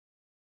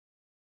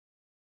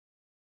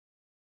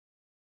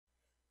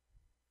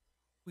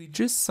We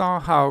just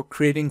saw how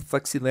creating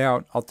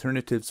FlexiLayout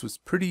alternatives was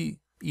pretty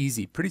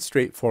easy, pretty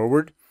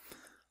straightforward.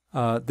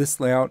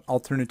 This layout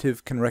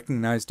alternative can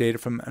recognize data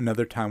from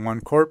another Taiwan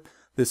Corp.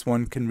 This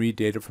one can read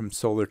data from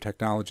Solar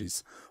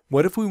Technologies.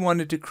 What if we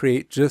wanted to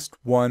create just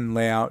one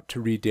layout to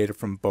read data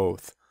from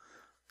both?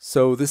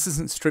 So this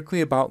isn't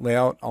strictly about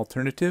layout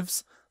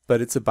alternatives,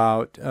 but it's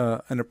about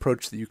an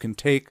approach that you can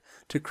take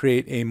to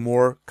create a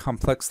more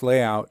complex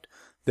layout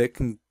that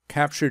can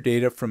capture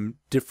data from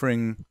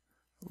differing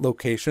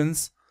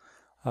locations.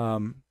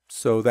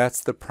 So that's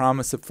the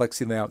promise of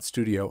FlexiLayout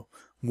Studio,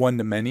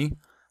 one-to-many.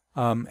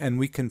 And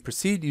we can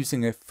proceed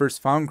using a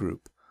first found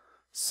group.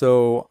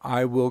 So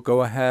I will go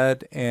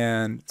ahead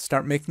and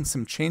start making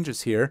some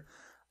changes here.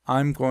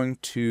 I'm going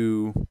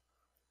to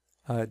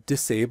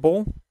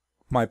disable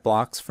my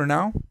blocks for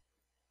now.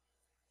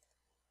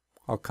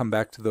 I'll come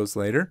back to those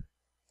later.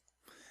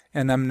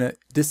 And I'm going to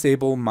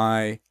disable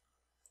my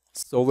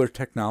Solar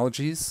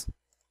Technologies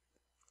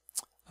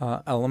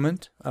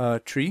element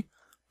tree,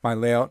 my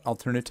layout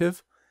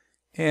alternative.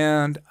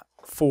 And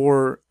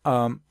for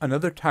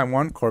another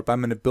Taiwan Corp, I'm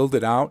going to build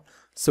it out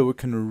so it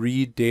can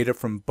read data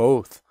from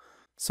both.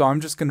 So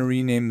I'm just going to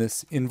rename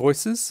this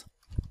Invoices.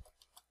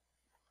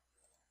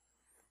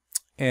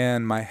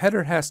 And my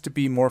header has to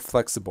be more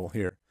flexible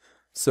here.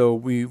 So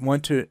we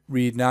want to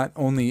read not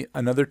only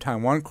another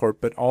Taiwan Corp,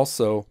 but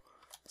also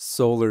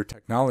Solar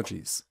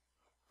Technologies.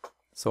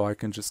 So I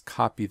can just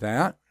copy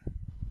that.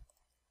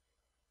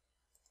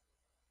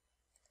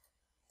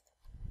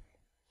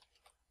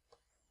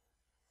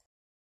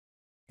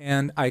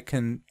 And I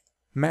can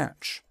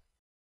match.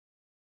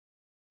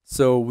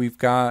 So we've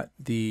got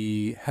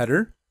the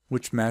header,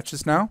 which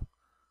matches now.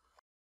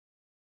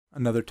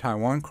 Another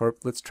Taiwan Corp,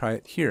 let's try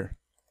it here.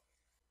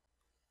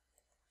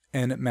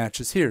 And it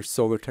matches here.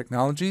 Solar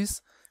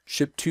Technologies,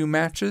 ship to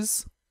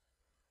matches.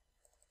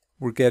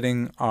 We're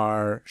getting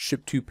our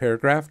ship to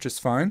paragraph just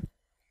fine.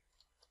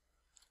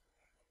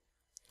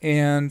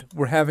 And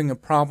we're having a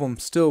problem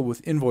still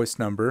with invoice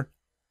number.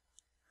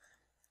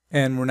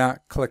 And we're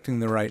not collecting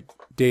the right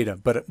data,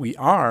 but we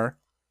are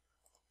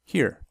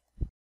here.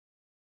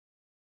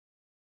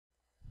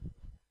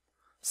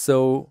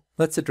 So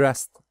let's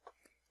address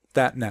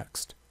that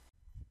next.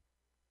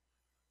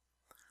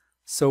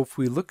 So if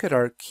we look at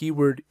our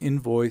keyword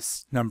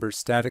invoice number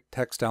static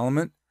text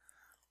element,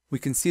 we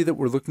can see that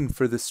we're looking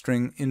for the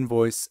string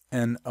invoice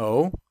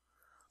NO,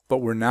 but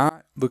we're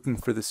not looking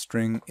for the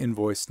string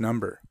invoice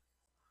number.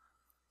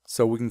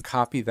 So we can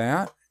copy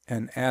that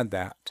and add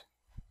that.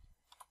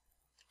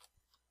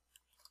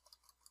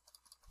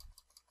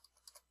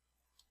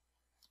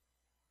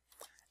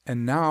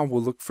 And now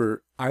we'll look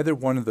for either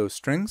one of those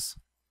strings.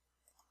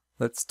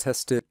 Let's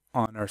test it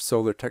on our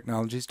Solar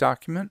Technologies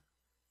document.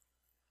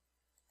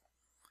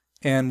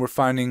 And we're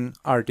finding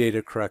our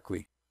data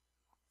correctly.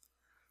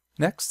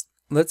 Next,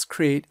 let's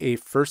create a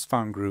first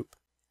found group.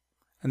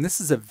 And this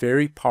is a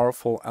very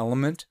powerful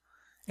element.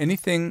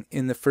 Anything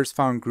in the first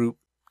found group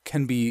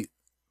can be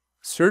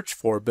searched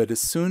for, but as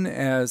soon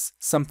as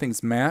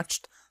something's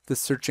matched, the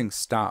searching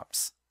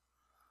stops.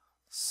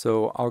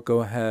 So I'll go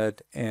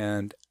ahead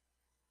and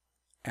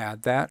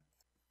add that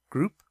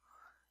group.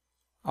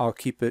 I'll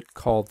keep it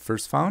called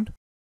first found.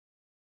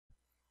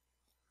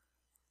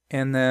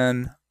 And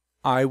then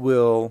I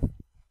will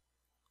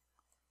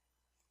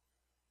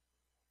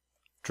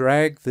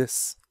drag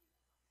this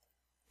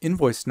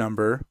invoice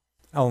number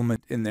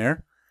element in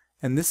there,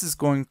 and this is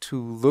going to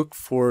look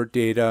for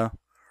data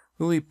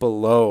really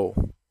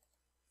below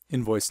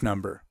invoice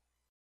number.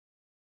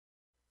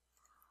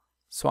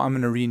 So I'm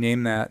going to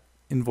rename that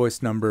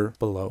invoice number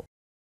below.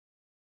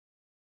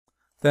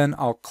 Then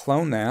I'll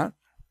clone that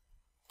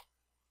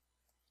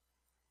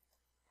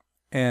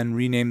and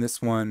rename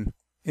this one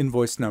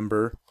invoice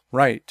number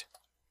right.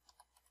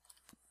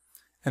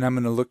 And I'm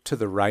going to look to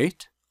the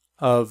right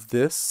of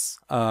this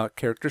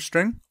character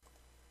string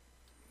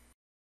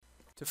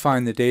to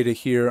find the data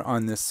here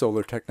on this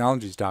Solar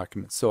Technologies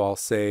document. So I'll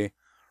say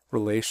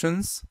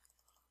relations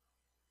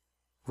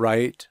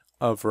right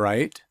of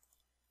right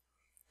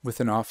with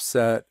an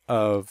offset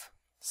of,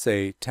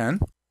 say, 10.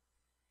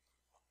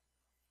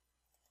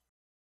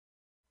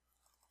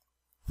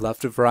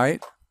 Left of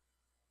right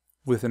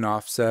with an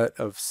offset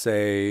of,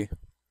 say,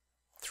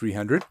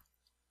 300.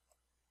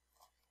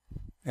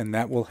 And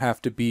that will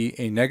have to be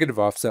a negative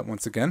offset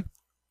once again.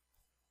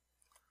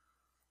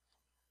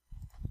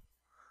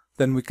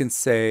 Then we can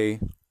say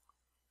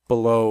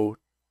below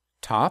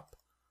top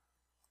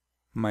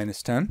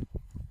minus 10.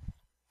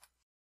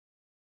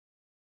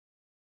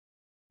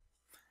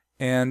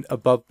 And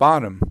above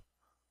bottom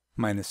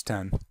minus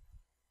 10.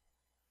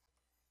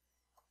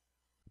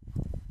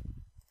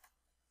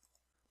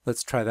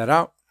 Let's try that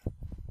out.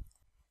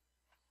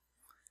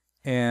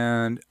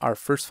 And our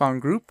first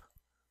found group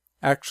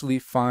actually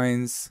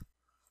finds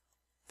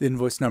the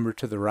invoice number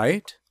to the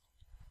right.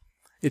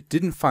 It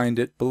didn't find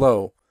it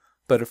below,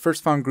 but a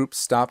first found group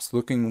stops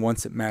looking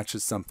once it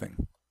matches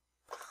something.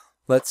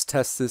 Let's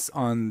test this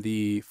on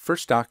the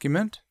first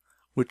document,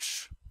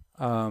 which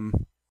will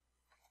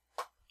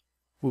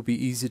be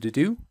easy to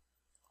do.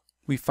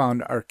 we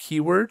found our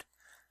keyword,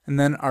 and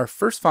then our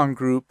first found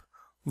group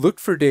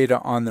looked for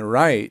data on the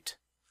right,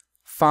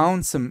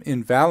 found some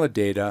invalid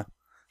data,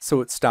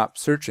 so it stopped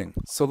searching.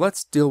 So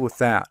let's deal with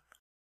that.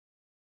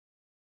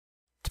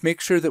 To make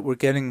sure that we're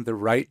getting the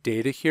right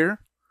data here,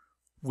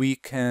 we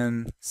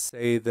can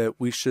say that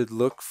we should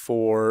look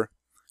for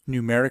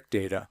numeric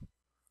data.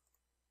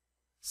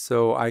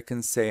 So I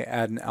can say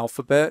add an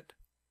alphabet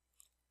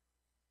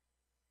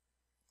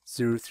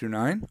 0 through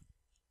 9.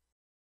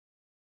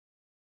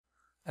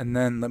 And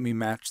then let me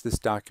match this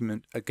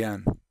document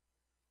again.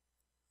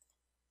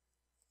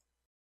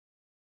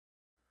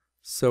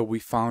 So we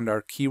found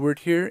our keyword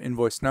here,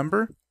 invoice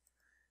number,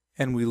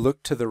 and we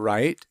look to the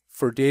right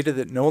for data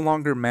that no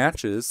longer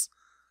matches,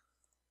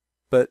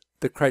 but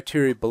the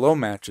criteria below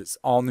matches,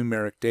 all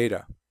numeric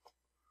data.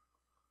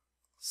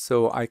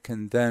 So I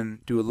can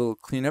then do a little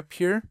cleanup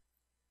here,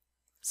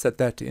 set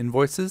that to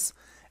invoices,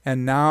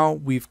 and now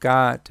we've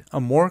got a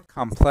more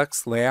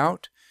complex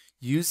layout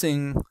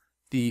using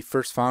the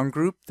first found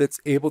group that's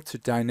able to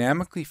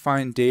dynamically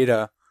find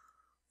data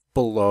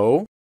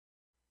below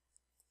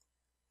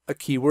a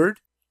keyword,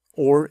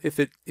 or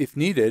if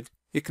needed,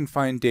 it can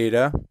find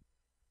data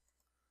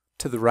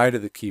to the right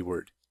of the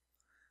keyword.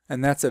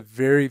 And that's a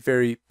very,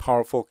 very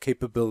powerful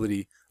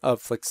capability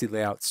of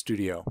FlexiLayout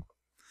Studio.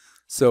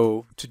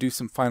 So to do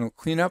some final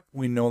cleanup,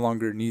 we no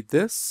longer need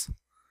this.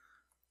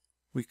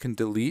 We can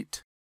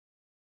delete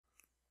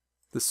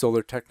the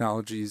Solar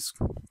Technologies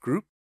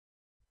group.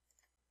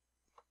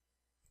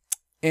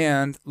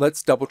 And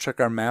let's double check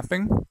our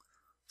mapping.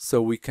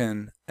 So we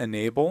can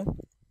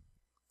enable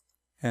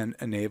and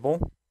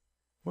enable.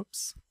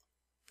 Whoops,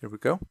 there we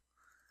go.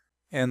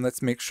 And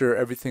let's make sure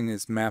everything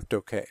is mapped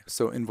okay.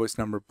 So invoice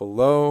number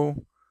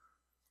below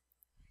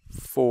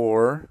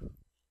for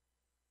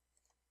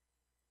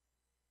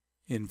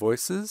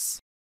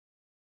invoices.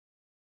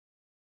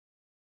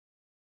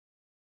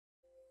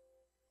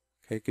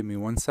 Okay, give me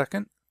 1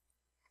 second.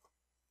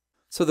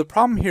 So the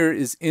problem here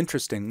is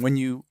interesting. When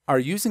you are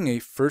using a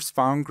first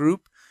found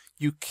group,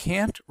 you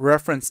can't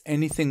reference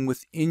anything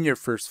within your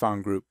first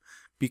found group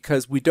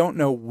because we don't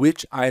know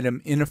which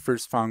item in a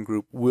first found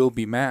group will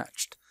be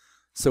matched.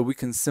 So we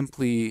can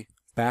simply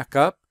back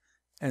up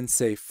and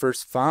say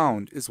first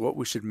found is what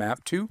we should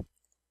map to.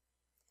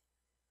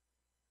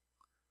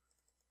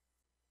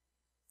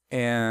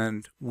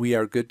 And we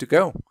are good to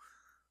go.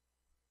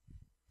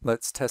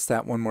 Let's test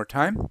that one more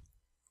time.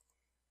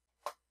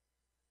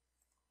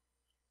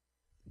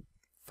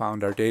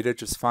 Found our data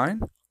just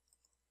fine.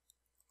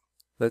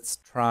 Let's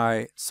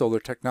try Solar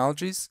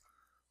Technologies.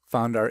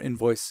 Found our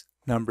invoice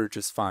number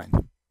just fine.